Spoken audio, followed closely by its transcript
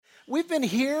we've been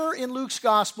here in Luke's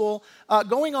gospel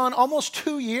going on almost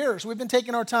 2 years. We've been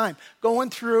taking our time going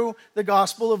through the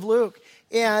gospel of Luke.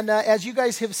 And as you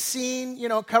guys have seen,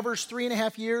 it covers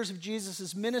 3.5 years of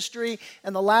Jesus' ministry.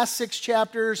 And the last 6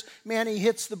 chapters, man, he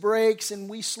hits the brakes and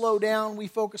we slow down. We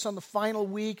focus on the final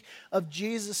week of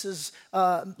Jesus'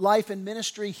 life and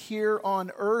ministry here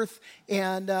on earth.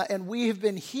 And we have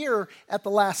been here at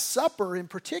the Last Supper in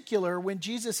particular, when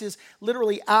Jesus is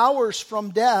literally hours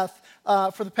from death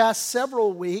for the past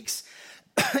several weeks.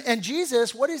 And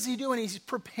Jesus, what is he doing? He's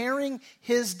preparing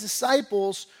his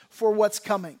disciples for what's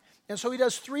coming. And so he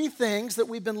does 3 things that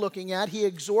we've been looking at. He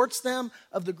exhorts them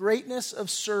of the greatness of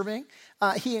serving.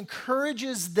 He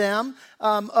encourages them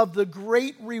of the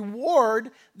great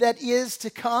reward that is to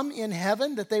come in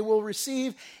heaven, that they will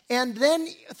receive. And then,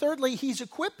 thirdly, he's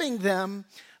equipping them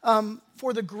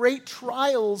for the great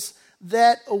trials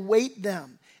that await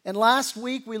them. And last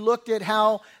week we looked at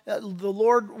how the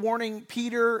Lord warning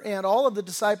Peter and all of the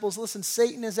disciples, listen,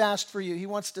 Satan has asked for you. He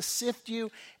wants to sift you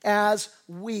as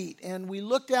wheat. And we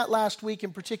looked at last week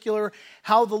in particular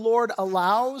how the Lord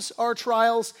allows our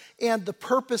trials and the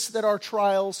purpose that our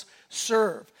trials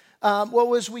serve.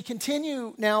 As we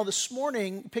continue now this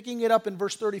morning, picking it up in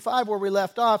verse 35 where we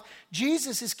left off,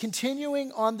 Jesus is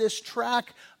continuing on this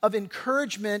track of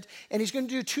encouragement, and he's going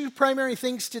to do 2 primary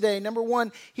things today. Number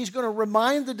 1, he's going to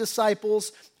remind the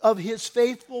disciples of his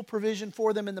faithful provision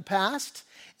for them in the past.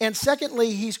 And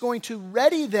secondly, he's going to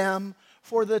ready them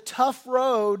for the tough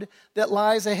road that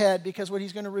lies ahead, because what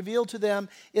he's going to reveal to them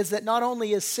is that not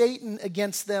only is Satan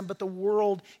against them, but the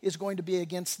world is going to be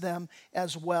against them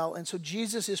as well. And so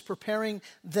Jesus is preparing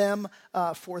them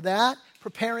for that,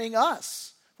 preparing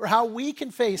us for how we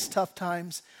can face tough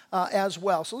times as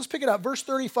well. So let's pick it up. Verse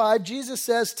 35, Jesus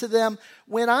says to them,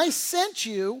 "When I sent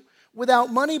you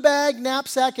without money bag,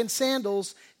 knapsack, and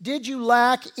sandals, did you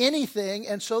lack anything?"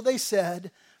 And so they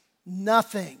said,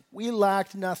 "Nothing." We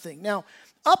lacked nothing. Now,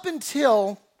 up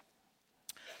until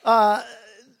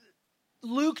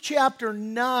Luke chapter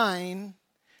 9,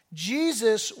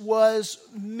 Jesus was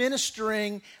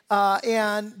ministering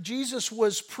and Jesus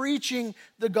was preaching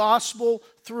the gospel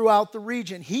throughout the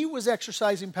region. He was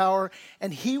exercising power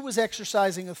and he was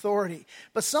exercising authority.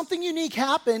 But something unique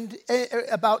happened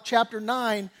about chapter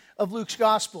 9 of Luke's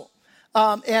gospel.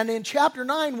 And in chapter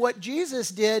 9, what Jesus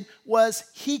did was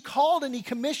he called and he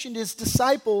commissioned his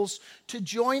disciples to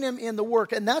join him in the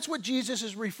work. And that's what Jesus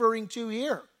is referring to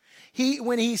here.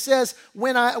 When he says,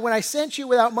 when I sent you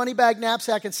without money bag,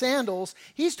 knapsack, and sandals,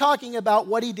 he's talking about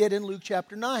what he did in Luke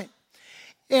chapter 9.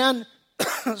 And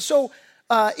so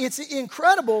it's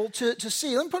incredible to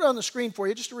see. Let me put it on the screen for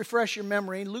you just to refresh your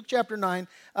memory. In Luke chapter 9,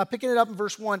 picking it up in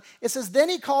verse 1, it says, "Then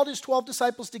he called his 12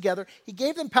 disciples together. He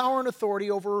gave them power and authority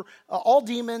over all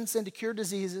demons and to cure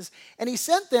diseases. And he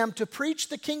sent them to preach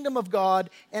the kingdom of God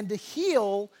and to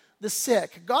heal the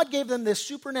sick." God gave them this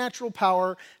supernatural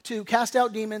power to cast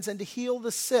out demons and to heal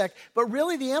the sick. But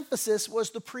really the emphasis was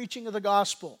the preaching of the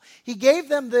gospel. He gave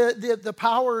them the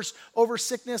powers over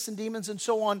sickness and demons and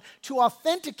so on to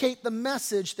authenticate the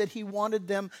message that he wanted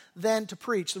them then to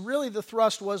preach. So really the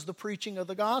thrust was the preaching of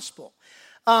the gospel.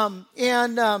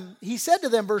 He said to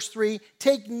them, verse 3,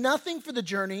 "Take nothing for the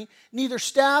journey, neither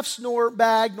staffs, nor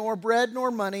bag, nor bread,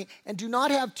 nor money, and do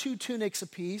not have 2 tunics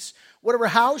apiece. Whatever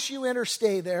house you enter,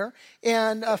 stay there,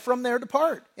 and from there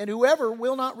depart. And whoever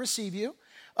will not receive you,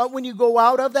 when you go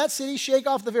out of that city, shake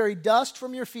off the very dust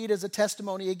from your feet as a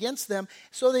testimony against them."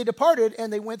 So they departed,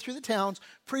 and they went through the towns,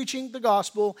 preaching the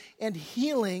gospel and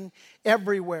healing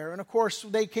everywhere. And of course,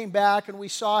 they came back, and we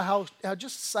saw how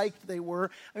just psyched they were.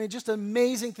 I mean, just an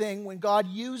amazing thing when God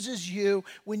uses you,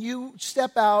 when you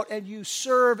step out and you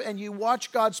serve and you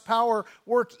watch God's power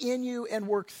work in you and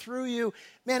work through you.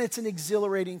 Man, it's an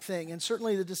exhilarating thing. And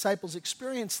certainly the disciples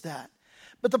experienced that.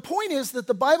 But the point is that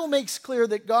the Bible makes clear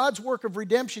that God's work of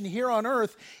redemption here on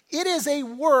earth, it is a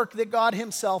work that God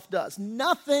himself does.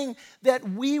 Nothing that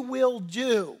we will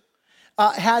do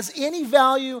has any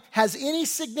value, has any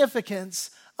significance,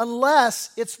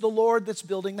 unless it's the Lord that's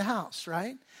building the house,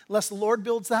 right? Unless the Lord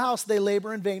builds the house, they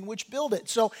labor in vain which build it.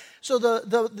 So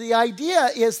the idea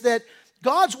is that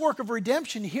God's work of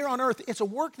redemption here on earth, it's a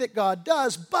work that God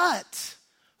does, but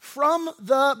from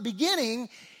the beginning,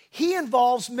 he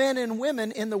involves men and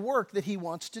women in the work that he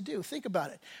wants to do. Think about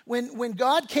it. When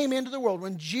God came into the world,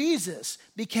 when Jesus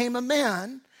became a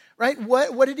man, right?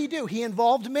 What did he do? He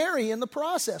involved Mary in the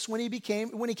process when he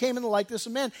came in the likeness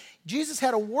of man. Jesus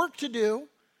had a work to do,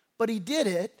 but he did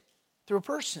it through a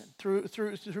person,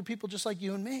 through people just like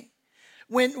you and me.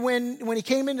 When he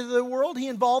came into the world, he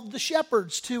involved the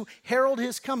shepherds to herald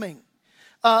his coming.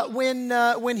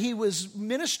 When he was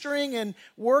ministering and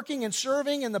working and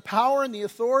serving in the power and the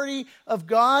authority of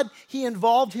God, he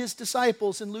involved his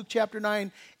disciples in Luke chapter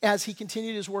 9 as he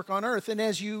continued his work on earth. And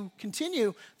as you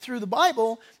continue through the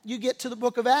Bible, you get to the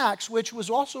book of Acts, which was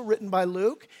also written by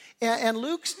Luke. And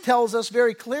Luke tells us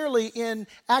very clearly in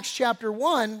Acts chapter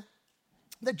 1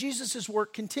 that Jesus'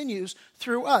 work continues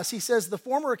through us. He says, the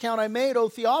former account I made, O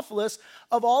Theophilus,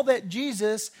 of all that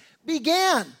Jesus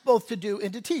began both to do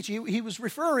and to teach. He was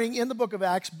referring in the book of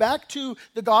Acts back to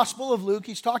the Gospel of Luke.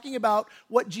 He's talking about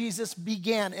what Jesus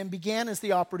began, and began is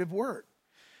the operative word,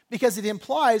 because it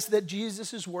implies that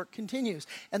Jesus' work continues.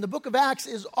 And the book of Acts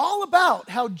is all about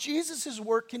how Jesus'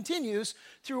 work continues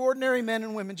through ordinary men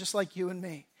and women just like you and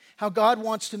me. How God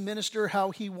wants to minister,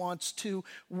 how he wants to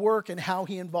work, and how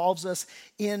he involves us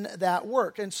in that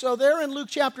work. And so there in Luke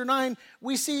chapter 9,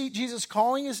 we see Jesus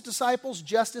calling his disciples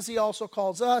just as he also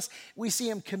calls us. We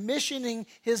see him commissioning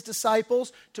his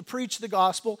disciples to preach the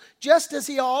gospel, just as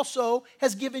he also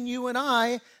has given you and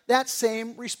I that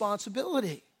same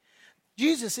responsibility.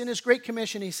 Jesus, in his Great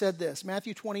Commission, he said this,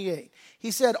 Matthew 28.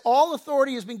 He said, all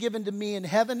authority has been given to me in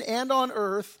heaven and on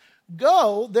earth.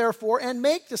 Go, therefore, and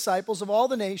make disciples of all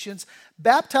the nations,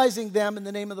 baptizing them in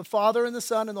the name of the Father and the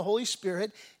Son and the Holy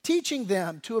Spirit, teaching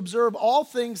them to observe all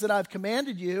things that I've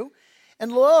commanded you.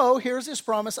 And lo, here's his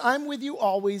promise, I'm with you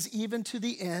always, even to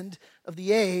the end of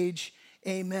the age.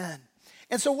 Amen.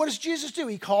 And so what does Jesus do?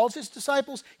 He calls his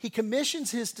disciples, he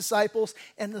commissions his disciples,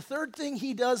 and the third thing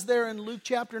he does there in Luke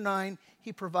chapter 9,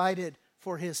 he provided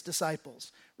for his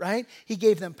disciples, right? He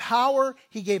gave them power,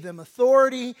 he gave them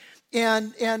authority,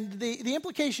 and the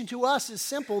implication to us is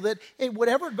simple, that hey,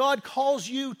 whatever God calls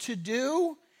you to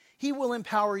do, he will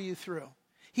empower you through.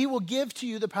 He will give to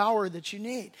you the power that you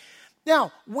need.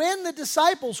 Now, when the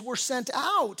disciples were sent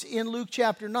out in Luke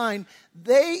chapter 9,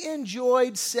 they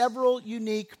enjoyed several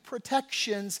unique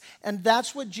protections, and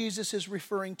that's what Jesus is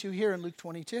referring to here in Luke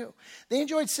 22. They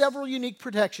enjoyed several unique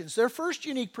protections. Their first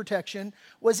unique protection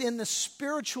was in the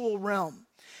spiritual realm.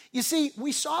 You see,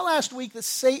 we saw last week that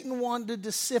Satan wanted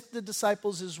to sift the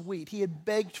disciples as wheat. He had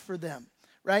begged for them,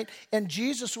 right? And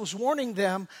Jesus was warning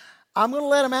them, I'm going to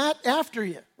let them after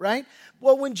you, right?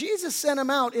 Well, when Jesus sent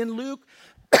them out in Luke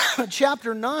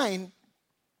chapter 9,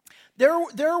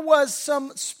 there was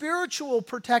some spiritual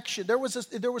protection. There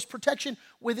was protection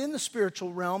within the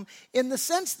spiritual realm in the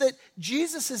sense that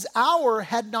Jesus' hour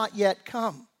had not yet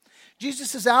come.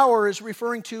 Jesus' hour is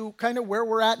referring to kind of where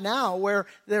we're at now, where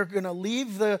they're going to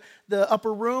leave the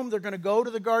upper room, they're going to go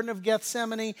to the Garden of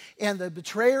Gethsemane, and the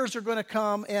betrayers are going to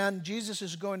come, and Jesus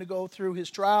is going to go through his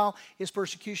trial, his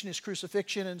persecution, his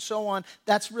crucifixion, and so on.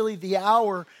 That's really the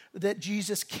hour that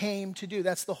Jesus came to do.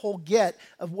 That's the whole get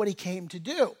of what he came to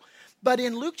do. But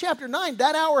in Luke chapter 9,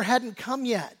 that hour hadn't come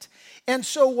yet. And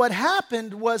so what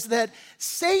happened was that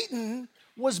Satan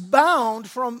was bound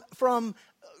from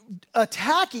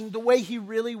attacking the way he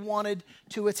really wanted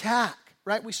to attack,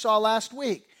 right? We saw last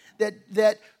week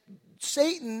that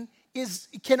Satan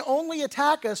can only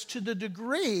attack us to the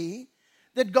degree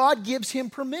that God gives him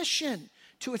permission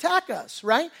to attack us,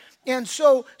 right? And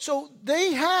so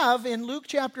they have, in Luke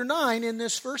chapter 9, in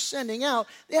this first sending out,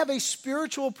 they have a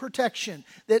spiritual protection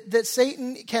that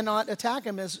Satan cannot attack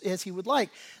him as he would like.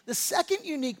 The second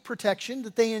unique protection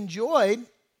that they enjoyed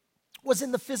was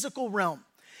in the physical realm.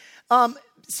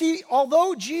 See,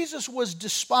 although Jesus was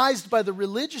despised by the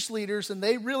religious leaders and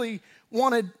they really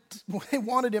wanted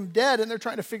him dead, and they're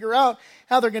trying to figure out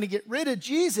how they're going to get rid of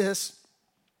Jesus,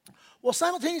 well,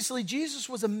 simultaneously, Jesus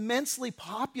was immensely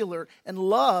popular and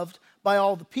loved by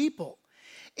all the people.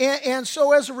 And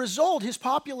so as a result, his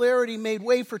popularity made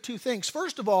way for two things.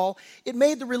 First of all, it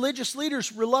made the religious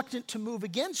leaders reluctant to move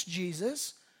against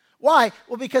Jesus. Why?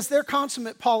 Well, because they're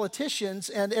consummate politicians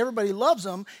and everybody loves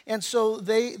them, and so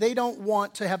they don't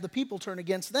want to have the people turn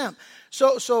against them.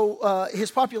 So his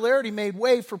popularity made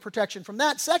way for protection from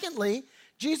that. Secondly,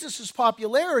 Jesus'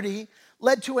 popularity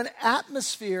led to an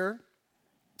atmosphere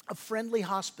of friendly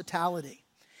hospitality.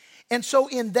 And so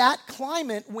in that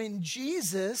climate, when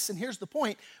Jesus, and here's the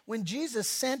point, when Jesus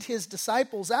sent his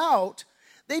disciples out,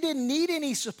 they didn't need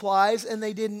any supplies and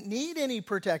they didn't need any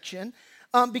protection,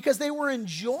 because they were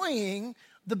enjoying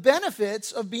the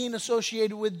benefits of being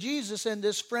associated with Jesus in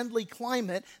this friendly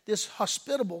climate, this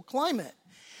hospitable climate.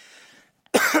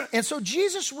 And so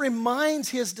Jesus reminds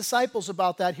his disciples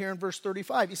about that here in verse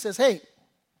 35. He says, hey,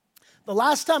 the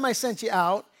last time I sent you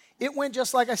out, it went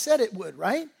just like I said it would,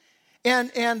 right?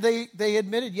 And they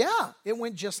admitted, yeah, it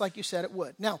went just like you said it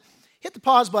would. Now, hit the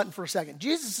pause button for a second.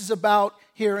 Jesus is about,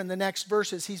 here in the next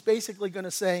verses, he's basically going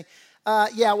to say,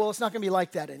 yeah, well, it's not going to be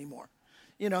like that anymore.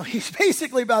 He's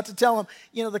basically about to tell them,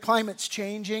 the climate's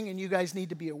changing and you guys need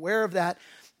to be aware of that.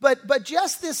 But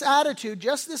just this attitude,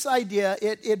 just this idea,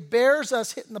 it bears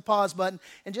us hitting the pause button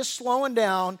and just slowing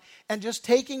down and just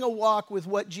taking a walk with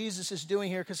what Jesus is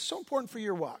doing here, because it's so important for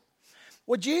your walk.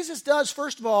 What Jesus does,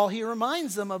 first of all, he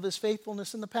reminds them of his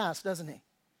faithfulness in the past, doesn't he?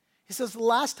 He says, the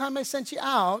last time I sent you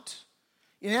out,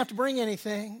 you didn't have to bring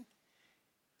anything,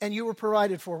 and you were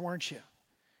provided for, weren't you?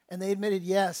 And they admitted,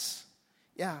 yes,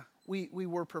 yeah, we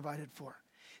were provided for.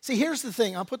 See, here's the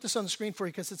thing. I'll put this on the screen for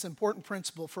you because it's an important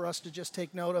principle for us to just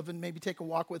take note of and maybe take a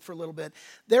walk with for a little bit.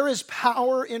 There is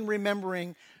power in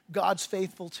remembering God's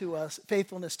faithfulness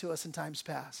to us in times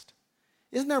past.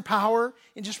 Isn't there power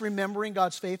in just remembering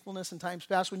God's faithfulness in times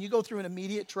past? When you go through an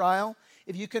immediate trial,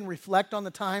 if you can reflect on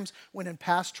the times when in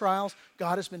past trials,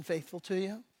 God has been faithful to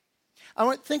you. I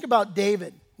want to think about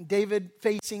David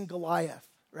facing Goliath,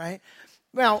 right?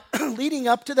 Now, leading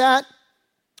up to that,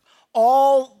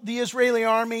 all the Israeli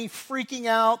army freaking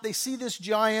out. They see this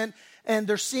giant and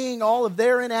they're seeing all of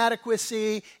their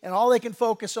inadequacy, and all they can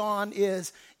focus on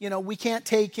is, we can't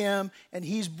take him, and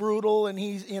he's brutal, and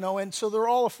and so they're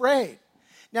all afraid.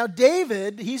 Now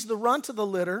David, he's the runt of the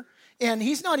litter, and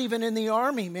he's not even in the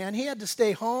army, man. He had to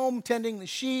stay home tending the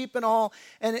sheep and all,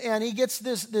 and he gets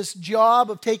this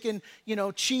job of taking,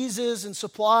 cheeses and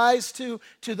supplies to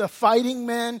the fighting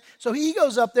men. So he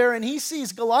goes up there and he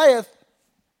sees Goliath.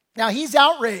 Now, he's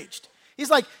outraged. He's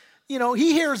like,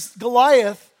 he hears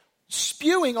Goliath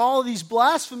spewing all of these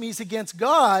blasphemies against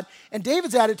God, and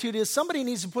David's attitude is, somebody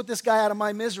needs to put this guy out of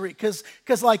my misery, because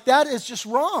that is just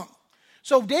wrong.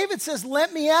 So David says,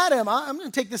 let me at him. I'm going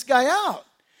to take this guy out.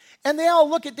 And they all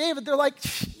look at David. They're like,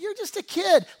 you're just a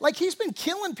kid. Like, he's been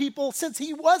killing people since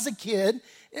he was a kid.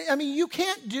 I mean, you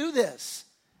can't do this.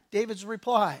 David's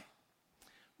reply,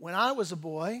 when I was a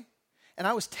boy and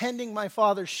I was tending my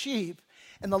father's sheep,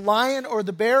 and the lion or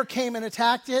the bear came and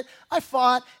attacked it, I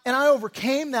fought and I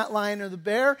overcame that lion or the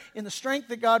bear in the strength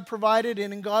that God provided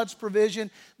and in God's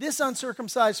provision. This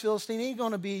uncircumcised Philistine, he's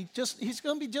going to be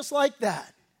just like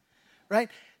that, right?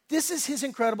 This is his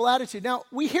incredible attitude. Now,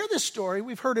 we hear this story.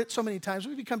 We've heard it so many times.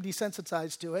 We've become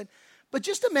desensitized to it. But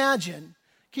just imagine,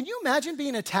 can you imagine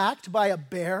being attacked by a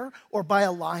bear or by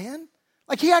a lion?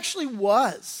 Like he actually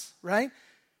was, right?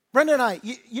 Brenda and I,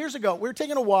 years ago, we were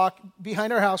taking a walk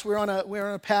behind our house. We were on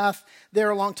a path there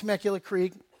along Temecula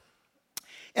Creek.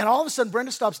 And all of a sudden,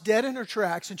 Brenda stops dead in her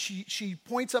tracks, and she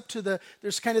points up to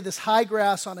there's kind of this high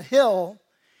grass on a hill,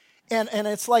 and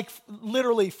it's like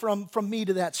literally from me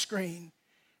to that screen.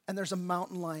 And there's a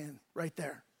mountain lion right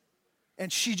there.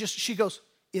 And she goes,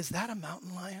 is that a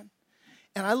mountain lion?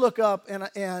 And I look up,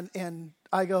 and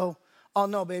I go, oh,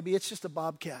 no, baby, it's just a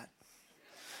bobcat.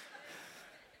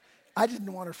 I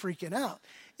didn't want her freaking out.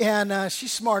 And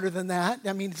she's smarter than that.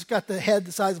 I mean, it's got the head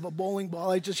the size of a bowling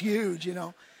ball. It's just huge,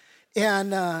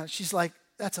 And she's like,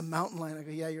 that's a mountain lion. I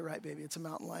go, yeah, you're right, baby. It's a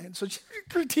mountain lion. So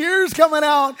her tears coming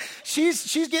out.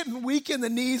 She's getting weak in the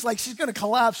knees, like she's going to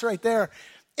collapse right there.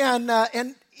 And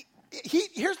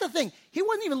here's the thing. He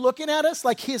wasn't even looking at us,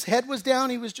 like his head was down.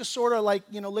 He was just sort of like,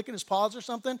 licking his paws or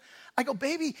something. I go,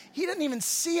 baby, he didn't even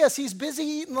see us. He's busy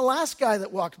eating the last guy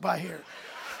that walked by here.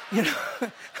 I'm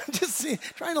just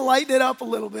trying to lighten it up a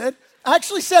little bit. I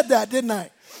actually said that, didn't I?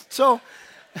 So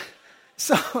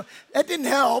that didn't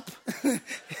help.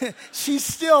 She's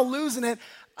still losing it.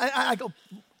 I go,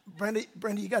 Brenda,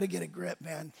 you got to get a grip,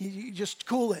 man. You just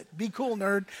cool it. Be cool,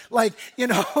 nerd. Like,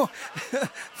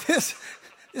 this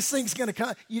thing's going to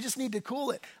come. You just need to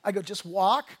cool it. I go, just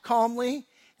walk calmly.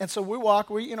 And so we're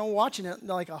watching it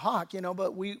like a hawk,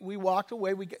 but we walked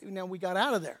away. We got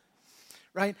out of there,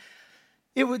 right?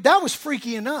 That was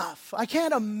freaky enough. I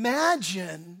can't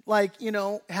imagine,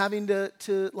 having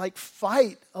to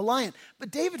fight a lion.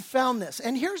 But David found this.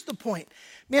 And here's the point.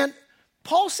 Man,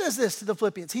 Paul says this to the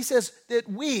Philippians. He says that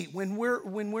when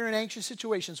we're in anxious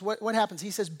situations, what happens?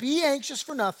 He says, be anxious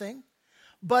for nothing,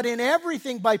 but in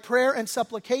everything by prayer and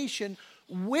supplication,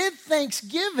 with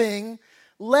thanksgiving,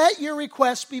 let your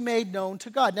requests be made known to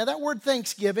God. Now, that word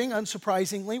thanksgiving,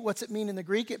 unsurprisingly, what's it mean in the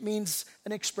Greek? It means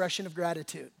an expression of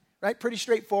gratitude. Right? Pretty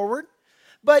straightforward.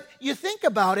 But you think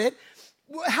about it,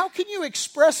 how can you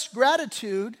express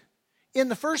gratitude in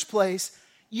the first place?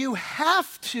 You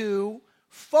have to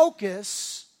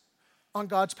focus on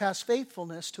God's past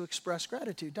faithfulness to express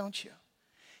gratitude, don't you?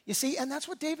 You see, and that's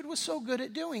what David was so good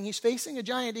at doing. He's facing a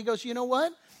giant. He goes, you know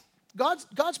what?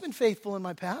 God's been faithful in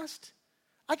my past.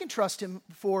 I can trust him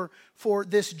for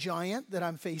this giant that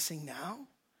I'm facing now.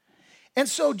 And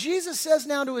so Jesus says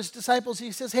now to his disciples,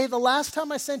 he says, hey, the last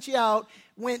time I sent you out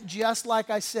went just like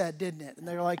I said, didn't it? And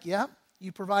they're like, yeah.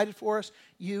 You provided for us.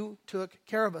 You took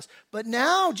care of us. But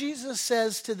now Jesus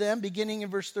says to them, beginning in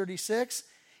verse 36,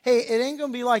 hey, it ain't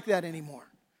going to be like that anymore.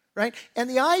 Right? And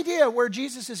the idea where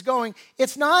Jesus is going,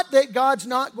 it's not that God's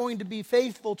not going to be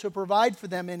faithful to provide for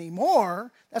them anymore.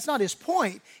 That's not his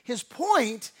point. His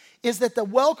point is that the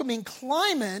welcoming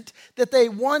climate that they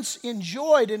once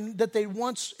enjoyed and that they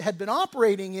once had been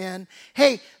operating in,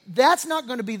 hey, that's not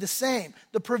going to be the same.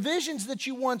 The provisions that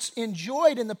you once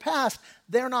enjoyed in the past,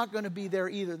 they're not going to be there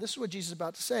either. This is what Jesus is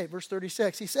about to say. Verse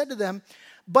 36, he said to them,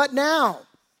 but now,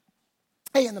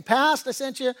 hey, in the past, I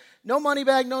sent you no money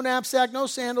bag, no knapsack, no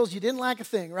sandals. You didn't lack a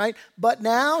thing, right? But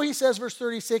now, he says, verse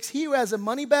 36, he who has a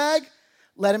money bag,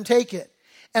 let him take it.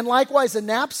 And likewise a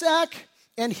knapsack,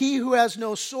 and he who has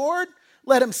no sword,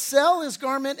 let him sell his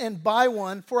garment and buy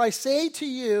one. For I say to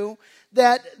you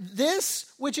that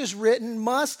this which is written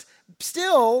must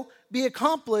still be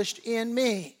accomplished in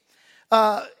me.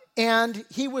 And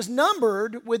he was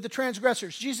numbered with the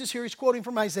transgressors. Jesus here, he's quoting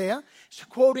from Isaiah. He's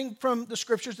quoting from the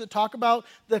scriptures that talk about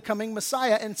the coming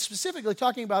Messiah, and specifically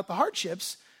talking about the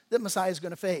hardships that Messiah is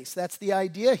going to face. That's the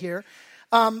idea here.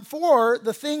 For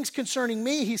the things concerning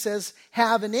me, he says,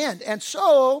 have an end. And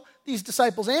so these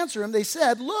disciples answer him. They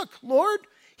said, look, Lord,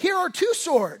 here are 2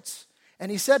 swords.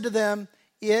 And he said to them,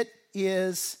 it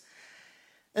is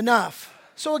enough.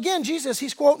 So again, Jesus,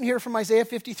 he's quoting here from Isaiah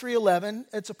 53:11.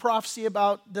 It's a prophecy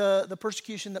about the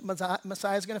persecution that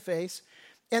Messiah is going to face.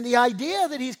 And the idea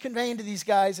that he's conveying to these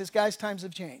guys is, guys, times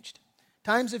have changed.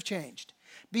 Times have changed.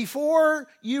 Before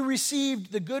you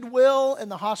received the goodwill and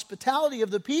the hospitality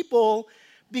of the people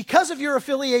because of your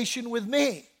affiliation with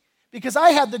me. Because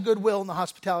I had the goodwill and the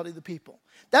hospitality of the people.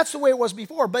 That's the way it was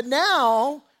before. But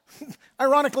now,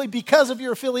 ironically, because of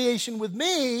your affiliation with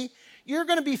me, you're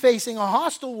going to be facing a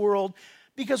hostile world.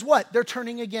 Because what? They're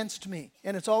turning against me.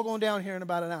 And it's all going down here in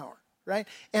about an hour, right?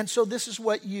 And so this is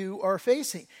what you are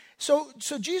facing. So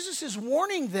Jesus is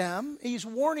warning them. He's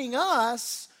warning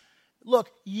us, look,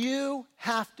 you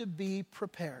have to be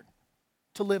prepared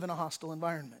to live in a hostile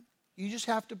environment. You just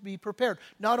have to be prepared.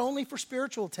 Not only for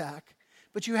spiritual attack,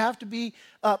 but you have to be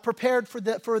prepared for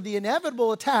the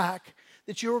inevitable attack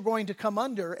that you're going to come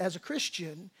under as a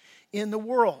Christian in the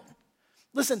world.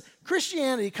 Listen,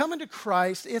 Christianity, coming to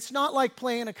Christ, it's not like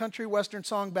playing a country western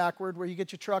song backward where you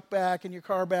get your truck back and your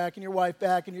car back and your wife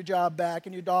back and your job back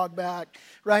and your dog back,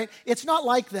 right? It's not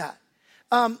like that.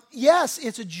 Yes,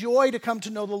 it's a joy to come to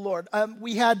know the Lord.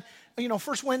 We had,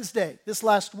 First Wednesday this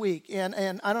last week,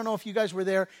 and I don't know if you guys were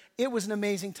there. It was an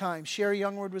amazing time. Sherry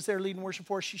Youngward was there leading worship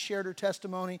for us. She shared her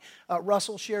testimony.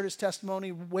 Russell shared his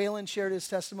testimony. Waylon shared his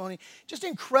testimony. Just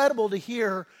incredible to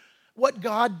hear what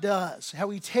God does, how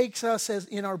he takes us as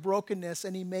in our brokenness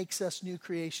and he makes us new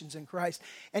creations in Christ.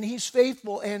 And he's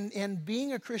faithful, and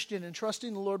being a Christian and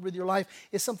trusting the Lord with your life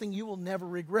is something you will never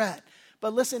regret.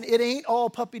 But listen, it ain't all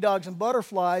puppy dogs and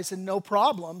butterflies and no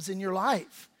problems in your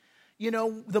life.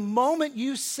 The moment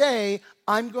you say,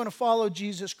 I'm going to follow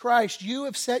Jesus Christ, you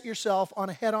have set yourself on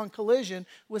a head-on collision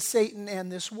with Satan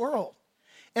and this world.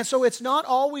 And so it's not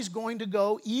always going to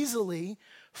go easily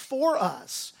for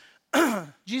us.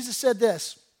 Jesus said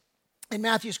this in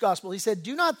Matthew's gospel. He said,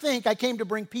 do not think I came to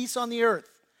bring peace on the earth.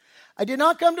 I did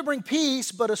not come to bring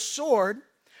peace, but a sword.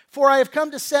 For I have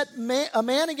come to set a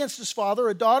man against his father,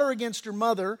 a daughter against her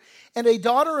mother, and a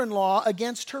daughter-in-law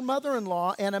against her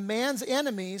mother-in-law, and a man's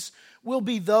enemies will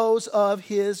be those of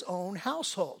his own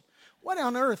household. What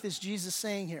on earth is Jesus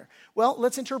saying here? Well,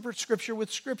 let's interpret Scripture with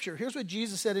Scripture. Here's what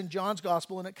Jesus said in John's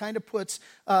Gospel, and it kind of puts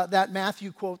that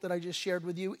Matthew quote that I just shared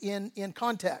with you in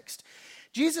context.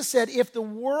 Jesus said, if the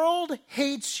world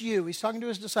hates you, he's talking to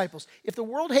his disciples, if the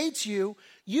world hates you,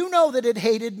 you know that it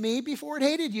hated me before it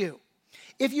hated you.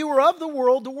 If you were of the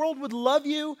world would love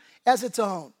you as its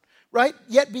own, right?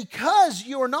 Yet because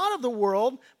you are not of the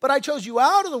world, but I chose you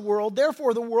out of the world,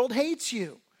 therefore the world hates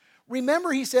you.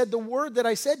 Remember, he said, the word that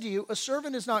I said to you, a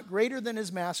servant is not greater than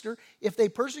his master. If they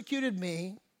persecuted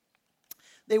me,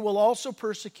 they will also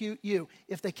persecute you.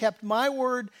 If they kept my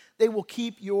word, they will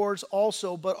keep yours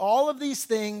also. But all of these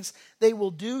things they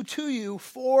will do to you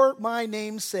for my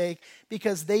name's sake,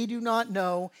 because they do not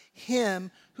know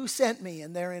him who sent me.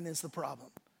 And therein is the problem.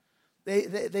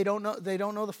 They don't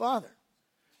know the Father.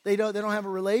 They don't have a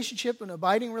relationship, an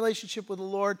abiding relationship with the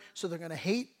Lord, so they're going to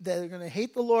hate the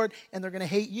Lord, and they're going to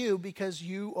hate you because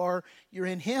you're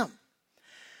in him.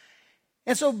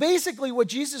 And so basically what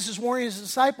Jesus is warning his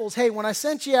disciples, hey, when I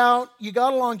sent you out, you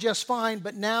got along just fine,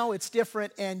 but now it's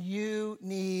different, and you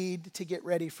need to get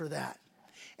ready for that.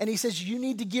 And he says you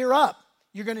need to gear up.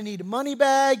 You're going to need a money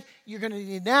bag, you're going to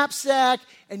need a knapsack,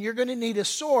 and you're going to need a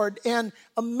sword. And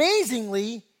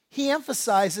amazingly, he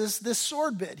emphasizes this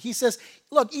sword bit. He says,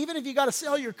 look, even if you got to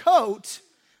sell your coat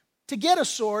to get a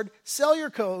sword, sell your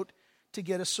coat to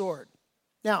get a sword.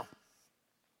 Now,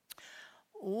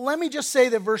 let me just say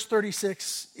that verse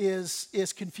 36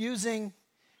 is confusing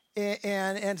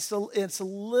and it's a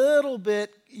little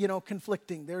bit,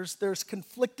 conflicting. There's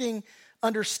conflicting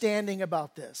understanding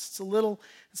about this. It's a little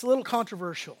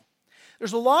controversial.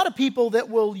 There's a lot of people that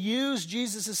will use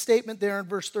Jesus' statement there in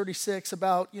verse 36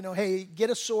 about, hey,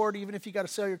 get a sword, even if you got to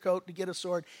sell your coat to get a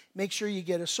sword, make sure you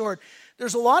get a sword.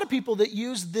 There's a lot of people that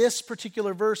use this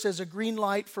particular verse as a green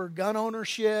light for gun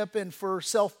ownership and for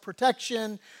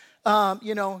self-protection.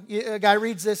 A guy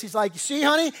reads this, he's like, see,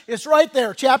 honey, it's right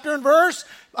there, chapter and verse.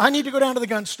 I need to go down to the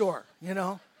gun store,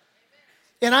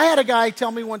 And I had a guy tell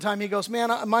me one time, he goes,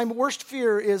 man, my worst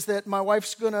fear is that my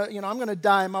wife's going to, I'm going to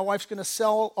die, and my wife's going to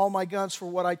sell all my guns for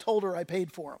what I told her I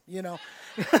paid for them,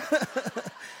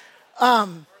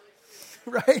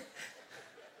 Right?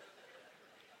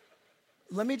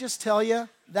 Let me just tell you,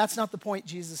 that's not the point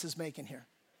Jesus is making here.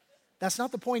 That's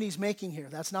not the point he's making here.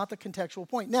 That's not the contextual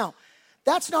point. Now,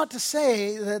 that's not to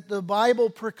say that the Bible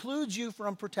precludes you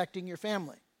from protecting your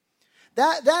family.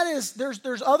 That is,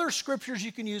 there's other scriptures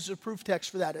you can use as a proof text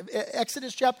for that.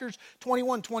 Exodus chapters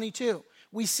 21, 22.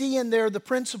 We see in there the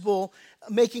principle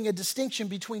making a distinction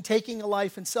between taking a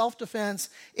life in self-defense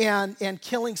and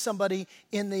killing somebody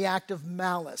in the act of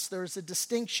malice. There's a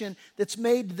distinction that's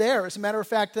made there. As a matter of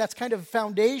fact, that's kind of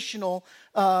foundational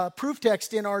proof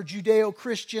text in our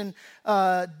Judeo-Christian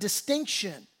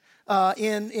distinction.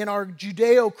 In our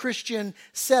Judeo-Christian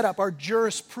setup, our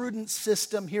jurisprudence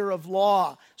system here of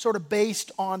law, sort of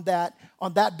based on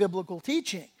that biblical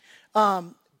teaching.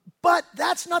 But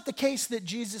that's not the case that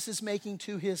Jesus is making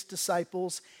to his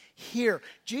disciples here.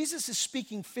 Jesus is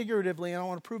speaking figuratively, and I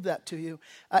want to prove that to you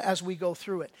as we go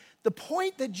through it. The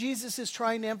point that Jesus is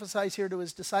trying to emphasize here to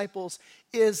his disciples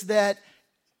is that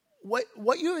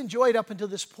what you enjoyed up until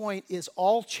this point is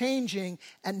all changing,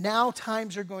 and now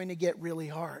times are going to get really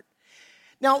hard.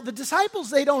 Now, the disciples,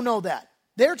 they don't know that.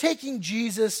 They're taking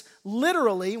Jesus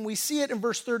literally, and we see it in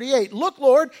verse 38. Look,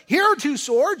 Lord, here are 2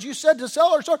 swords. You said to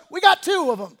sell our sword. We got 2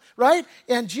 of them, right?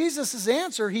 And Jesus'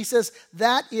 answer, he says,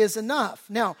 that is enough.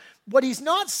 Now, what he's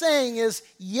not saying is,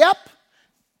 yep,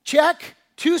 check,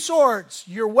 2 swords.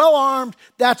 You're well armed.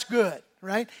 That's good,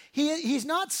 right? He's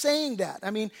not saying that.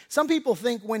 I mean, some people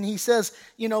think when he says,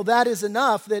 that is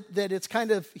enough, that it's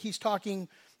kind of, he's talking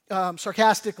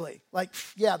sarcastically, like,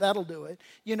 yeah, that'll do it,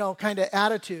 kind of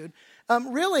attitude.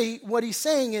 Really, what he's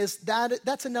saying is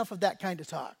that's enough of that kind of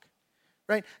talk,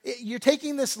 right? You're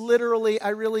taking this literally. I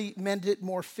really meant it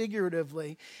more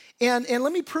figuratively. And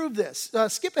let me prove this.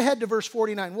 Skip ahead to verse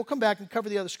 49. We'll come back and cover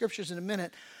the other scriptures in a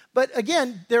minute. But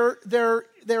again, they're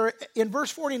in verse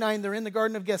 49. They're in the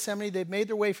Garden of Gethsemane. They've made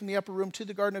their way from the upper room to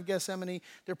the Garden of Gethsemane.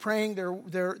 They're praying.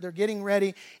 They're getting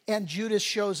ready. And Judas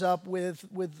shows up with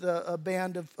a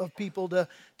band of people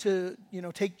to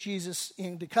take Jesus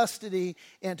into custody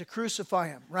and to crucify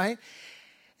him. Right.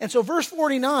 And so verse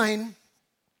 49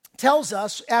 tells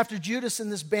us, after Judas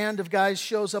and this band of guys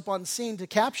shows up on the scene to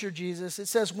capture Jesus, it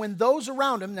says, when those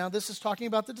around him, now this is talking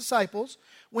about the disciples,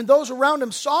 when those around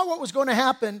him saw what was going to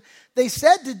happen, they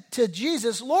said to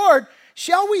Jesus, Lord,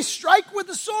 shall we strike with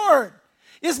the sword?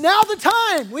 Is now the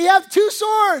time? We have 2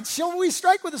 swords. Shall we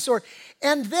strike with the sword?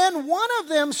 And then one of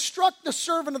them struck the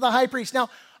servant of the high priest. Now,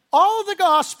 all of the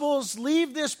Gospels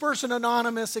leave this person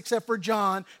anonymous except for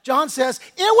John. John says,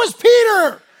 it was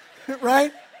Peter,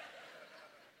 right?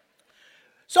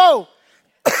 So,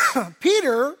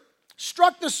 Peter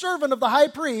struck the servant of the high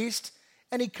priest,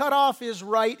 and he cut off his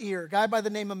right ear, a guy by the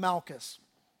name of Malchus.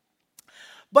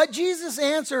 But Jesus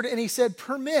answered, and he said,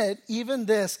 permit even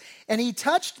this. And he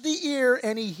touched the ear,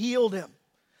 and he healed him.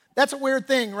 That's a weird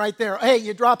thing right there. Hey,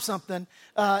 you dropped something.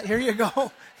 Here you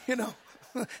go.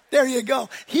 There you go.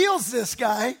 Heals this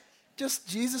guy. Just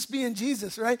Jesus being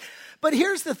Jesus, right? But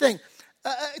here's the thing.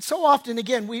 So often,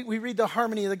 again, we read the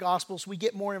harmony of the Gospels. We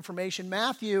get more information.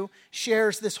 Matthew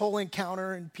shares this whole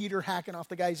encounter and Peter hacking off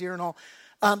the guy's ear and all.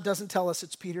 Doesn't tell us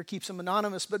it's Peter, keeps him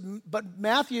anonymous. But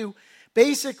Matthew,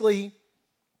 basically,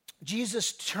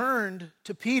 Jesus turned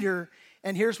to Peter,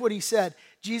 and here's what he said.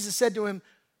 Jesus said to him,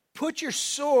 put your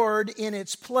sword in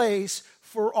its place,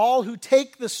 for all who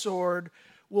take the sword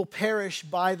will perish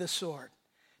by the sword.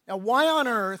 Now, why on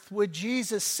earth would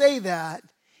Jesus say that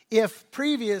if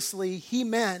previously he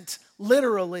meant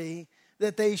literally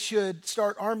that they should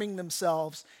start arming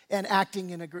themselves and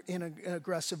acting in an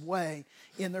aggressive way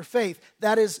in their faith?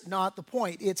 That is not the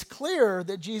point. It's clear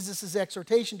that Jesus'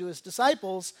 exhortation to his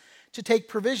disciples to take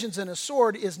provisions in a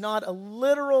sword is not a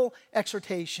literal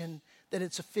exhortation, that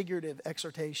it's a figurative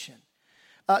exhortation.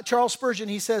 Charles Spurgeon,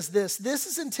 he says this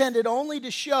is intended only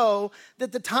to show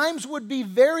that the times would be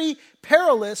very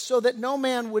perilous so that no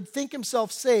man would think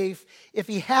himself safe if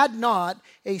he had not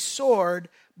a sword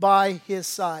by his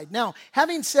side. Now,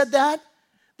 having said that,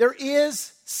 there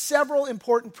is several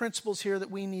important principles here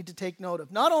that we need to take note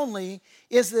of. Not only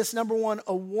is this, number one,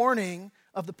 a warning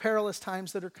of the perilous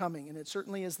times that are coming, and it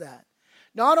certainly is that.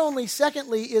 Not only,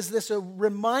 secondly, is this a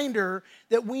reminder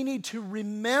that we need to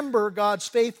remember God's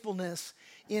faithfulness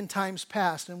in times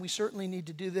past, and we certainly need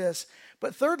to do this.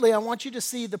 But thirdly, I want you to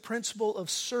see the principle of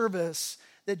service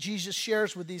that Jesus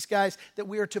shares with these guys, that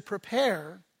we are to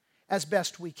prepare as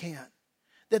best we can.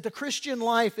 That the Christian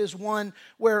life is one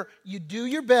where you do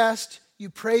your best, you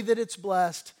pray that it's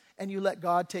blessed, and you let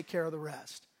God take care of the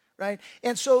rest. Right?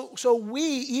 And so we,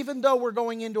 even though we're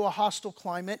going into a hostile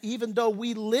climate, even though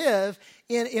we live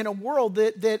in a world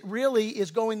that really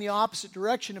is going the opposite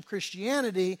direction of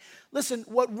Christianity, listen,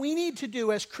 what we need to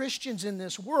do as Christians in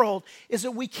this world is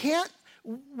that we can't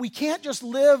just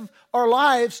live our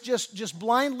lives just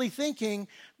blindly thinking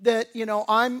that,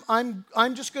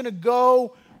 I'm just going to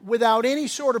go without any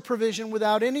sort of provision,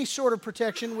 without any sort of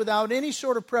protection, without any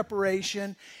sort of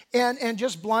preparation, and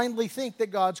just blindly think that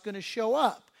God's going to show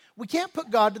up. We can't put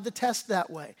God to the test that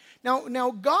way. Now,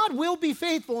 God will be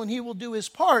faithful and He will do His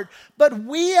part, but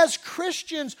we as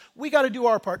Christians, we got to do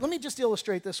our part. Let me just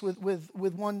illustrate this with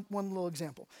one little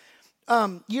example.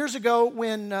 Years ago,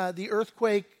 when the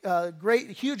earthquake,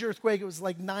 huge earthquake, it was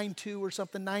like 9.2 or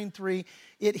something, 9.3,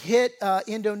 it hit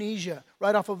Indonesia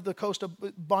right off of the coast of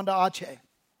Banda Aceh.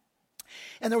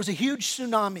 And there was a huge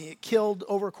tsunami. It killed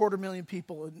over 250,000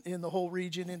 people in the whole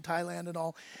region, in Thailand and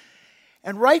all.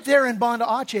 And right there in Banda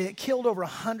Aceh, it killed over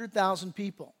 100,000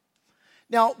 people.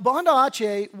 Now, Banda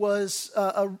Aceh was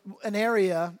an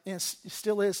area, and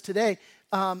still is today,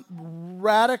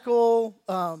 radical,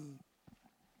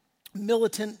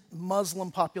 militant Muslim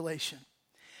population.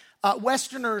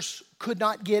 Westerners could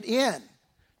not get in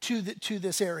to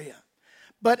this area.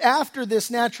 But after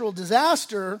this natural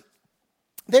disaster,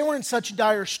 they were in such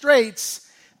dire straits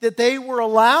that they were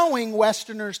allowing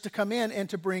Westerners to come in and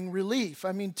to bring relief.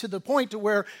 I mean, to the point to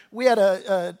where we had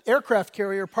an aircraft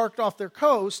carrier parked off their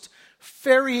coast,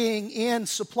 ferrying in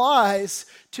supplies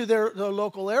to their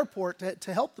local airport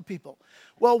to help the people.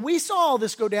 Well, we saw all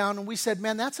this go down, and we said,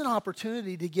 man, that's an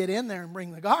opportunity to get in there and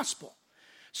bring the gospel.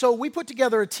 So we put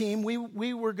together a team.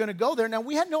 We were going to go there. Now,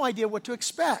 we had no idea what to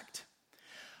expect.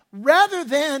 Rather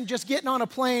than just getting on a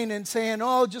plane and saying,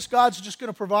 oh, God's just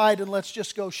going to provide and let's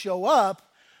just go show up,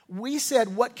 we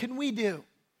said, what can we do?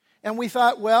 And we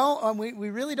thought, well, we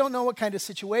really don't know what kind of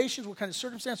situations, what kind of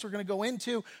circumstances we're going to go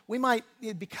into. We might,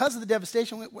 because of the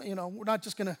devastation, we're not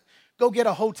just going to go get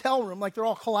a hotel room, like they're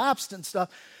all collapsed and stuff.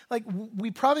 Like,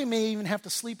 we probably may even have to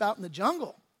sleep out in the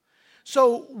jungle.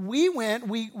 So we went,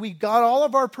 we got all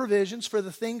of our provisions for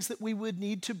the things that we would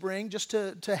need to bring just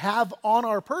to have on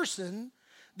our person,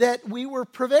 that we were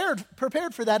prepared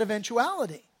for that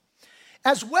eventuality.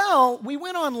 As well, we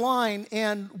went online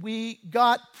and we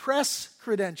got press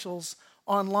credentials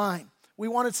online. We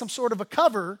wanted some sort of a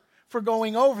cover for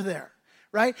going over there,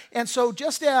 right? And so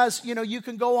just as, you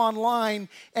can go online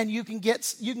and you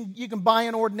can buy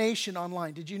an ordination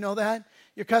online. Did you know that?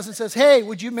 Your cousin says, hey,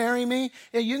 would you marry me?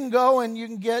 And you can go and you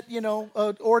can get, an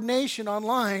ordination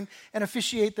online and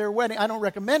officiate their wedding. I don't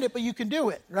recommend it, but you can do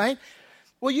it, right?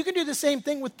 Well, you can do the same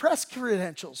thing with press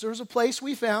credentials. There was a place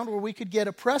we found where we could get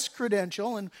a press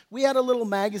credential, and we had a little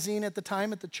magazine at the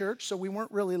time at the church, so we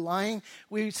weren't really lying.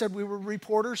 We said we were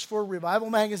reporters for Revival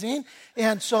magazine,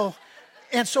 and so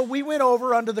we went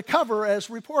over under the cover as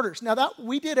reporters. Now, that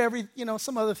we did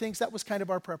some other things. That was kind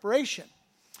of our preparation.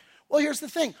 Well, here's the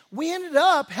thing. We ended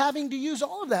up having to use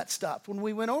all of that stuff when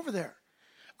we went over there.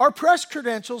 Our press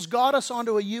credentials got us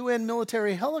onto a UN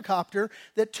military helicopter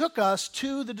that took us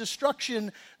to the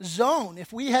destruction zone.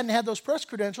 If we hadn't had those press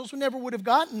credentials, we never would have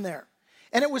gotten there.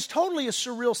 And it was totally a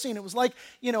surreal scene. It was like,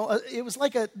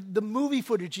 the movie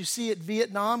footage you see at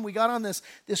Vietnam. We got on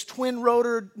this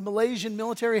twin-rotor Malaysian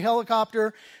military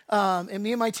helicopter, and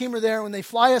me and my team are there when they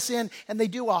fly us in, and they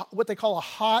do what they call a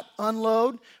hot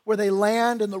unload, where they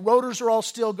land, and the rotors are all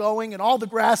still going, and all the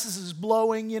grasses is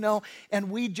blowing,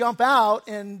 and we jump out,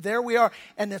 and there we are.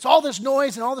 And it's all this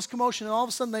noise and all this commotion, and all of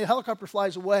a sudden the helicopter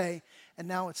flies away, and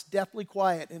now it's deathly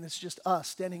quiet, and it's just us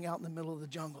standing out in the middle of the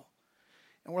jungle.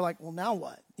 And we're like, well, now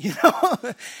what?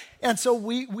 And so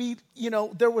we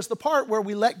there was the part where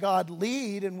we let God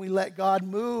lead and we let God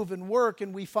move and work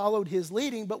and we followed His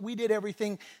leading, but we did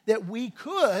everything that we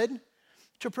could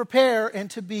to prepare and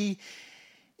to be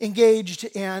engaged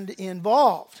and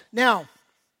involved. Now,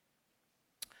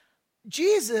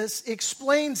 Jesus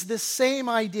explains this same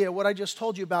idea, what I just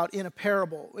told you about, in a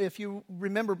parable. If you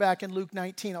remember back in Luke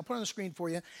 19, I'll put it on the screen for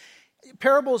you.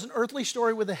 Parable is an earthly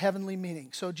story with a heavenly meaning.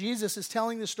 So Jesus is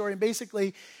telling this story, and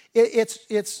basically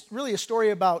it's really a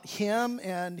story about him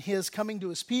and his coming to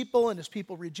his people and his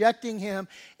people rejecting him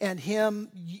and him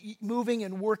moving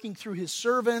and working through his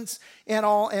servants and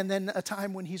all, and then a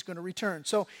time when he's going to return.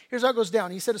 So here's how it goes down.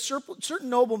 He said, a certain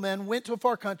nobleman went to a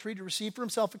far country to receive for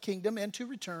himself a kingdom and to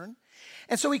return.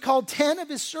 And so he called 10 of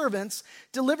his servants,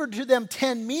 delivered to them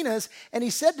 10 minas, and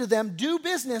he said to them, do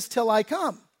business till I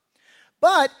come.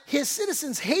 But his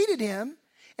citizens hated him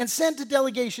and sent a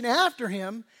delegation after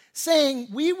him, saying,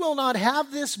 we will not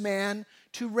have this man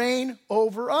to reign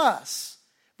over us.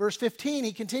 Verse 15,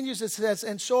 he continues, it says,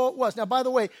 and so it was. Now, by the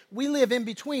way, we live in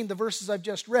between the verses I've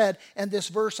just read and this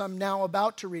verse I'm now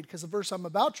about to read, because the verse I'm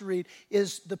about to read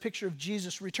is the picture of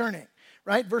Jesus returning,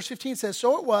 right? Verse 15 says,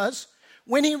 so it was,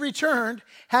 when he returned,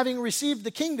 having received the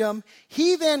kingdom,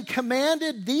 he then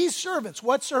commanded these servants.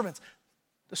 What servants?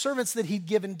 The servants that he'd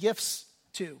given gifts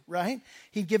to, right?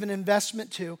 He'd given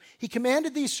investment to. He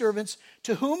commanded these servants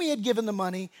to whom he had given the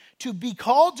money to be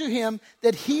called to him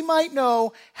that he might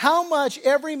know how much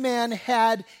every man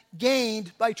had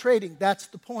gained by trading. That's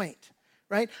the point,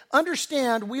 right?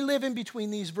 Understand, we live in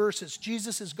between these verses.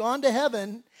 Jesus has gone to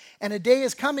heaven, and a day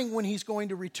is coming when he's going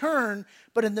to return.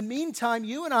 But in the meantime,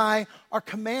 you and I are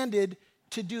commanded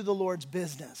to do the Lord's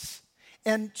business.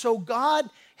 And so God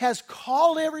has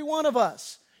called every one of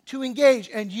us to engage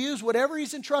and use whatever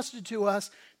he's entrusted to us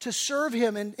to serve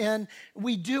him. And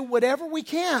we do whatever we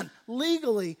can,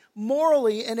 legally,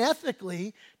 morally, and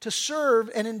ethically, to serve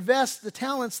and invest the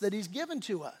talents that he's given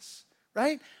to us,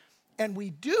 right? And we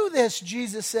do this,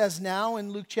 Jesus says now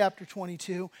in Luke chapter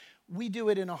 22, we do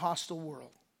it in a hostile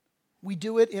world. We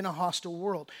do it in a hostile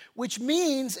world, which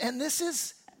means, and this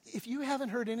is, if you haven't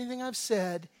heard anything I've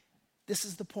said, this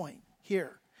is the point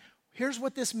here. Here's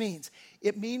what this means.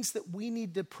 It means that we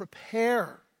need to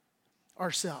prepare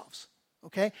ourselves,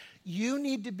 okay? You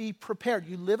need to be prepared.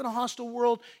 You live in a hostile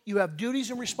world. You have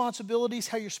duties and responsibilities,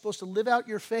 how you're supposed to live out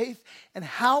your faith. And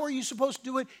how are you supposed to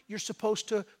do it? You're supposed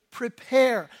to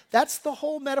prepare. That's the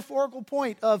whole metaphorical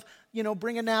point of,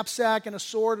 bring a knapsack and a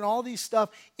sword and all these stuff.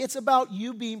 It's about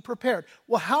you being prepared.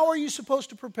 Well, how are you supposed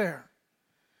to prepare?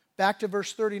 Back to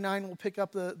verse 39, we'll pick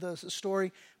up the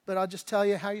story. But I'll just tell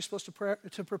you how you're supposed to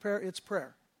prepare. It's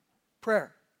prayer.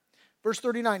 Prayer. Verse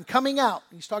 39, coming out.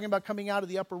 He's talking about coming out of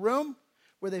the upper room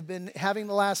where they've been having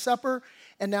the Last Supper.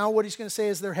 And now what he's going to say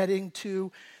is they're heading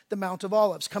to the Mount of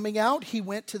Olives. Coming out, he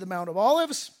went to the Mount of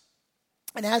Olives.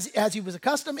 And as he was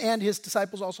accustomed, and his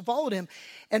disciples also followed him.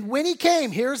 And when he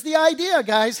came, here's the idea,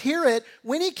 guys, hear it.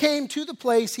 When he came to the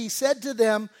place, he said to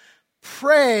them,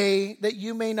 pray that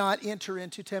you may not enter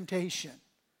into temptation.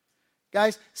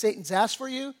 Guys, Satan's asked for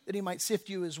you that he might sift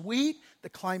you as wheat. The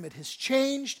climate has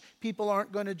changed. People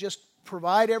aren't going to just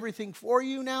provide everything for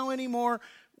you now anymore.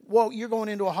 Well, you're going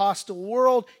into a hostile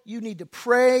world. You need to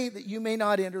pray that you may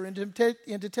not enter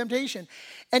into temptation.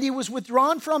 And he was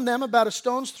withdrawn from them about a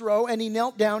stone's throw, and he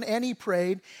knelt down and he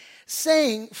prayed,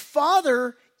 saying,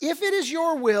 Father, if it is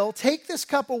your will, take this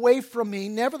cup away from me.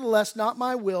 Nevertheless, not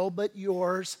my will, but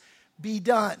yours be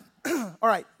done. All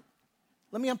right.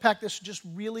 Let me unpack this just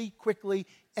really quickly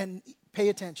and pay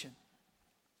attention.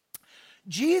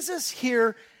 Jesus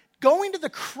here, going to the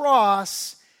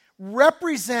cross,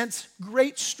 represents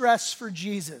great stress for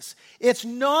Jesus. It's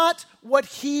not what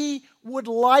he would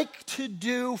like to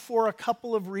do for a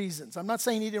couple of reasons. I'm not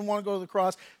saying he didn't want to go to the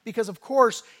cross, because of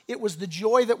course it was the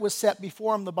joy that was set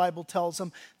before him, the Bible tells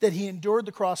him, that he endured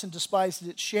the cross and despised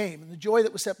its shame. And the joy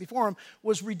that was set before him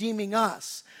was redeeming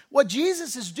us. What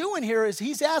Jesus is doing here is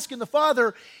he's asking the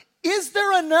Father, is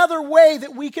there another way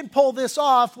that we can pull this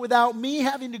off without me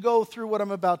having to go through what I'm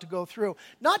about to go through?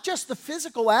 Not just the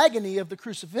physical agony of the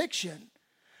crucifixion,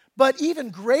 but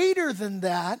even greater than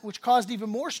that, which caused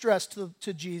even more stress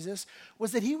to Jesus,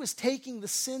 was that he was taking the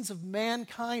sins of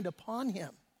mankind upon him.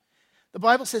 The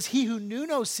Bible says he who knew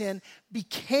no sin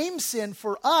became sin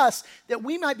for us, that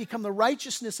we might become the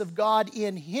righteousness of God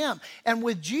in him. And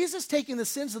with Jesus taking the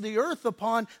sins of the earth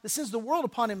upon, the sins of the world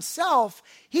upon himself,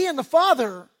 he and the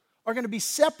Father are going to be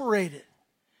separated.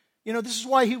 This is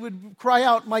why he would cry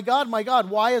out, my God,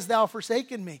 why hast thou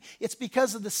forsaken me? It's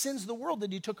because of the sins of the world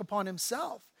that he took upon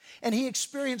himself. And he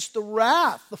experienced the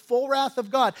wrath, the full wrath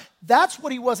of God. That's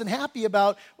what he wasn't happy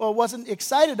about, or wasn't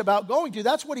excited about going to.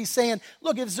 That's what he's saying,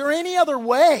 look, is there any other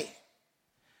way?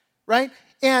 Right?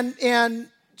 And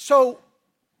so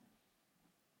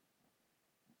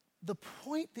the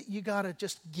point that you got to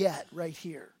just get right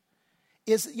here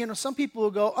is, some people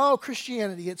will go, oh,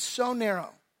 Christianity, it's so narrow.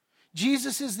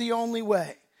 Jesus is the only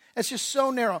way. It's just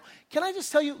so narrow. Can I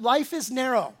just tell you, life is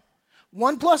narrow.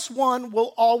 1 + 1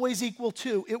 will always equal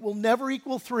 2. It will never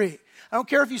equal 3. I don't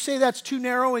care if you say that's too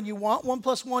narrow and you want 1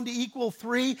 + 1 to equal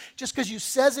 3. Just because you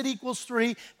says it equals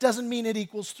 3 doesn't mean it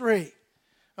equals 3.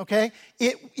 Okay?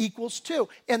 It equals 2.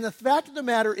 And the fact of the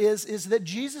matter is that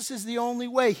Jesus is the only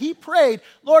way. He prayed,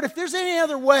 Lord, if there's any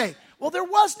other way. Well, there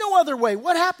was no other way.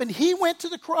 What happened? He went to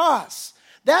the cross.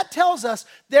 That tells us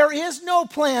there is no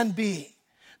plan B.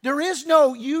 There is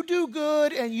no, you do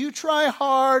good and you try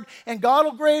hard and God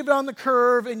will grade on the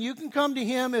curve and you can come to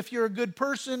him if you're a good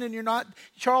person and you're not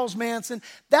Charles Manson.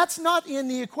 That's not in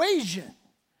the equation.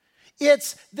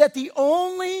 It's that the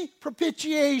only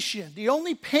propitiation, the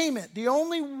only payment, the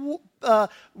only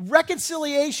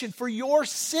reconciliation for your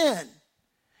sin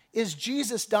is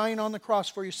Jesus dying on the cross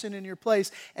for your sin in your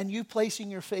place and you placing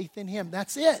your faith in him.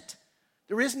 That's it.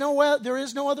 There is no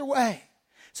other way.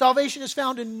 Salvation is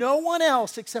found in no one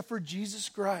else except for Jesus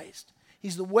Christ.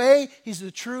 He's the way, he's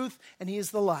the truth, and he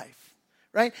is the life.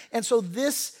 Right? And so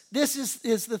this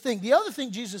is the thing. The other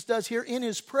thing Jesus does here in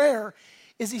his prayer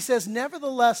is he says,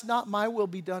 nevertheless, not my will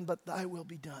be done, but thy will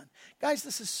be done. Guys,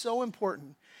 this is so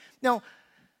important. Now,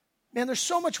 man, there's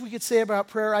so much we could say about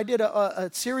prayer. I did a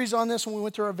series on this when we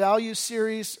went through our values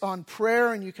series on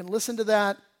prayer, and you can listen to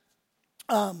that.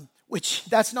 Which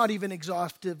that's not even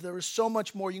exhaustive. There is so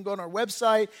much more. You can go on our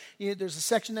website. There's a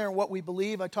section there on what we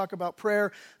believe. I talk about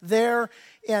prayer there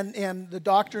and the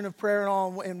doctrine of prayer and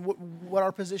all and what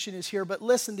our position is here. But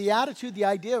listen, the attitude, the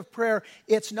idea of prayer,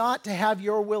 it's not to have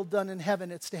your will done in heaven.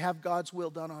 It's to have God's will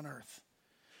done on earth.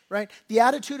 Right? The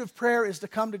attitude of prayer is to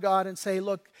come to God and say,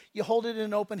 look, you hold it in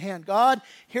an open hand. God,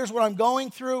 here's what I'm going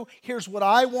through. Here's what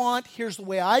I want. Here's the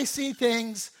way I see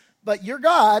things. But you're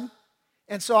God.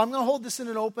 And so I'm going to hold this in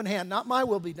an open hand. Not my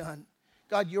will be done.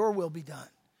 God, your will be done.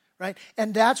 Right?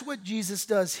 And that's what Jesus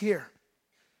does here.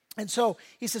 And so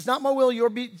he says, not my will, your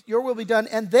will be done.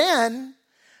 And then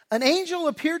an angel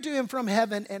appeared to him from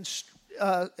heaven and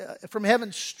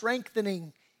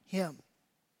strengthening him.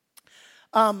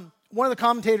 One of the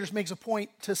commentators makes a point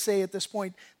to say at this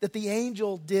point that the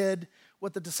angel did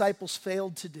what the disciples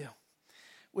failed to do,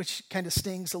 which kind of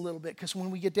stings a little bit because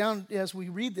when we get down, as we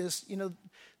read this,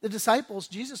 the disciples,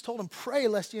 Jesus told them, pray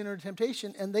lest you enter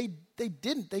temptation, and they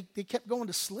didn't. They kept going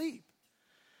to sleep,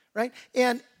 right?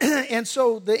 And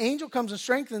so the angel comes and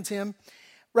strengthens him,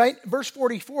 right? Verse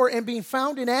 44, and being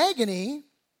found in agony,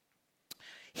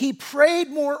 he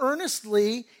prayed more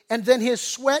earnestly, and then his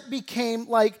sweat became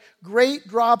like great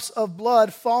drops of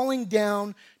blood falling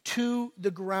down to the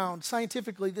ground.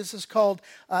 Scientifically, this is called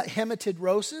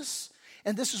hematidrosis.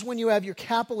 And this is when you have your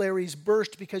capillaries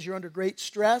burst because you're under great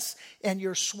stress and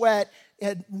your sweat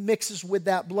mixes with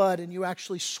that blood and you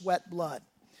actually sweat blood.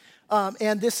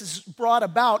 And this is brought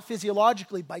about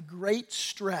physiologically by great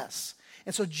stress.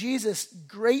 And so Jesus,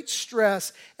 great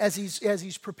stress as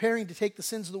he's preparing to take the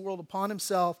sins of the world upon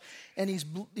himself, and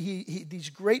these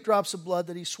great drops of blood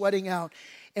that he's sweating out.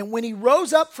 And when he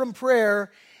rose up from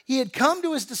prayer, he had come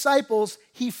to his disciples,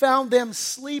 he found them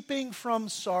sleeping from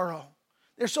sorrow.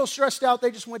 They're so stressed out, they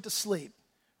just went to sleep,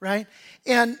 right?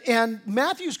 And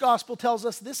Matthew's gospel tells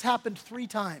us this happened 3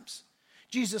 times.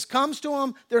 Jesus comes to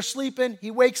them, they're sleeping, he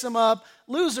wakes them up.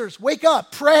 Losers, wake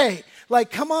up, pray.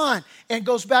 Like, come on. And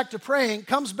goes back to praying,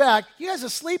 comes back. You guys are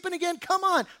sleeping again? Come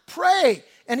on, pray.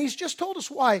 And he's just told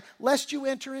us why, lest you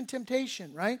enter in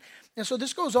temptation, right? And so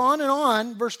this goes on and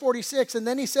on, verse 46. And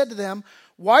then he said to them,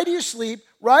 why do you sleep?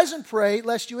 Rise and pray,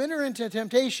 lest you enter into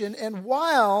temptation. And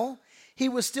while he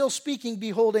was still speaking,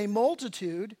 behold, a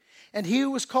multitude, and he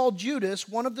who was called Judas,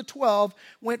 one of the 12,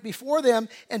 went before them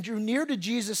and drew near to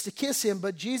Jesus to kiss him.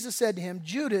 But Jesus said to him,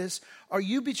 Judas, are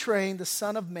you betraying the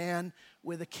Son of Man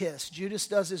with a kiss? Judas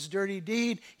does his dirty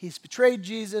deed. He's betrayed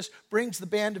Jesus, brings the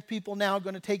band of people now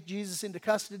going to take Jesus into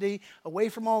custody, away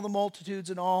from all the multitudes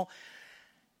and all.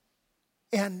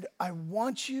 And I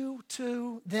want you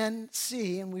to then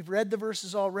see, and we've read the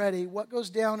verses already, what goes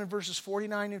down in verses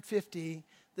 49 and 50.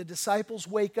 The disciples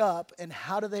wake up, and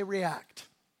how do they react?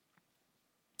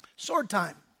 Sword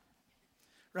time,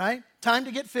 right? Time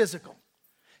to get physical.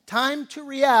 Time to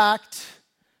react,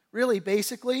 really,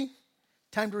 basically,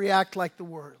 time to react like the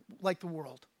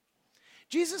world.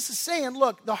 Jesus is saying,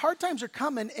 look, the hard times are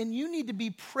coming, and you need to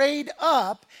be prayed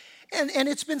up. And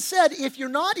it's been said, if you're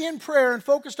not in prayer and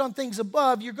focused on things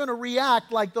above, you're going to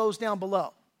react like those down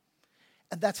below.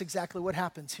 And that's exactly what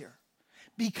happens here.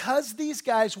 Because these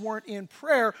guys weren't in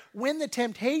prayer, when the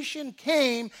temptation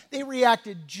came, they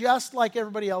reacted just like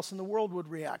everybody else in the world would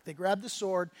react. They grab the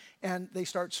sword and they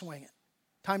start swinging.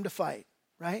 Time to fight,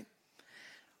 right?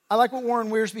 I like what Warren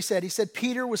Wiersbe said. He said,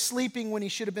 Peter was sleeping when he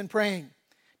should have been praying.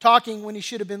 talking when he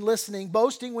should have been listening,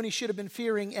 boasting when he should have been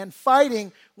fearing, and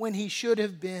fighting when he should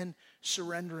have been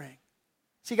surrendering.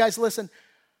 See, guys, listen.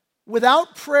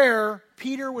 Without prayer,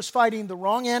 Peter was fighting the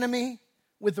wrong enemy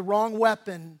with the wrong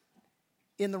weapon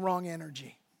in the wrong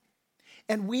energy.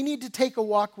 And we need to take a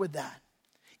walk with that.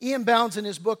 Ian Bounds, in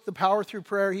his book, The Power Through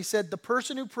Prayer, he said, the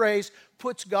person who prays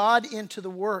puts God into the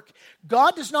work.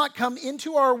 God does not come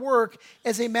into our work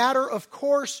as a matter of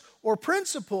course or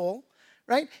principle,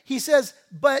 right? He says,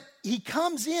 but he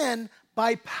comes in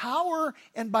by power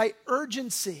and by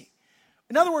urgency.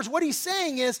 In other words, what he's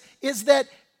saying is that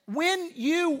when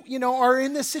you are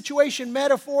in this situation,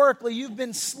 metaphorically, you've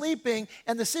been sleeping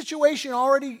and the situation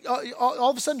already all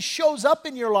of a sudden shows up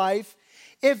in your life,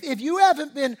 if you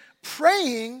haven't been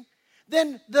praying,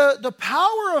 then the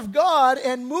power of God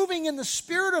and moving in the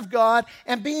Spirit of God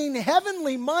and being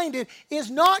heavenly minded is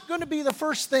not going to be the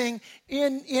first thing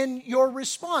in your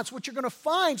response. What you're going to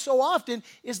find so often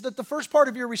is that the first part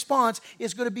of your response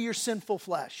is going to be your sinful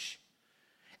flesh.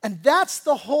 And that's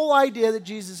the whole idea that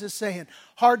Jesus is saying.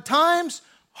 Hard times,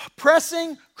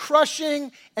 pressing,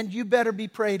 crushing, and you better be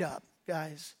prayed up,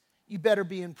 guys. You better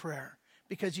be in prayer.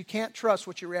 Because you can't trust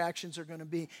what your reactions are going to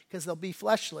be, because they'll be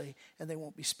fleshly and they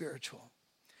won't be spiritual.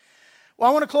 Well,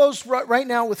 I want to close right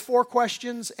now with 4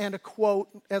 questions and a quote.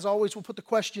 As always, we'll put the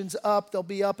questions up. They'll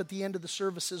be up at the end of the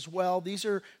service as well. These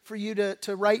are for you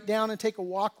to write down and take a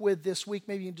walk with this week.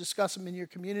 Maybe you can discuss them in your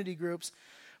community groups.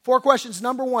 4 questions.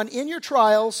 Number 1, in your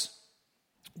trials,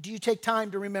 do you take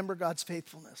time to remember God's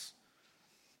faithfulness?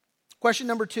 Question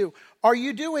number 2, are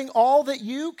you doing all that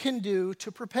you can do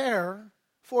to prepare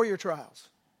for your trials?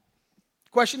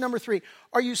 Question number 3,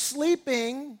 are you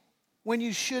sleeping when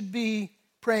you should be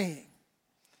praying?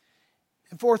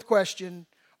 And 4th question,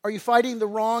 are you fighting the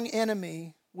wrong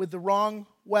enemy with the wrong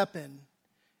weapon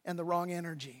and the wrong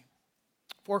energy?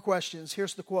 4 questions.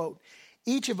 Here's the quote.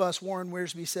 Each of us, Warren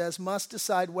Wiersbe says, must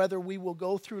decide whether we will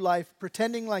go through life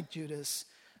pretending like Judas,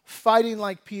 fighting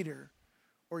like Peter,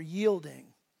 or yielding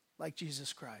like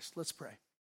Jesus Christ. Let's pray.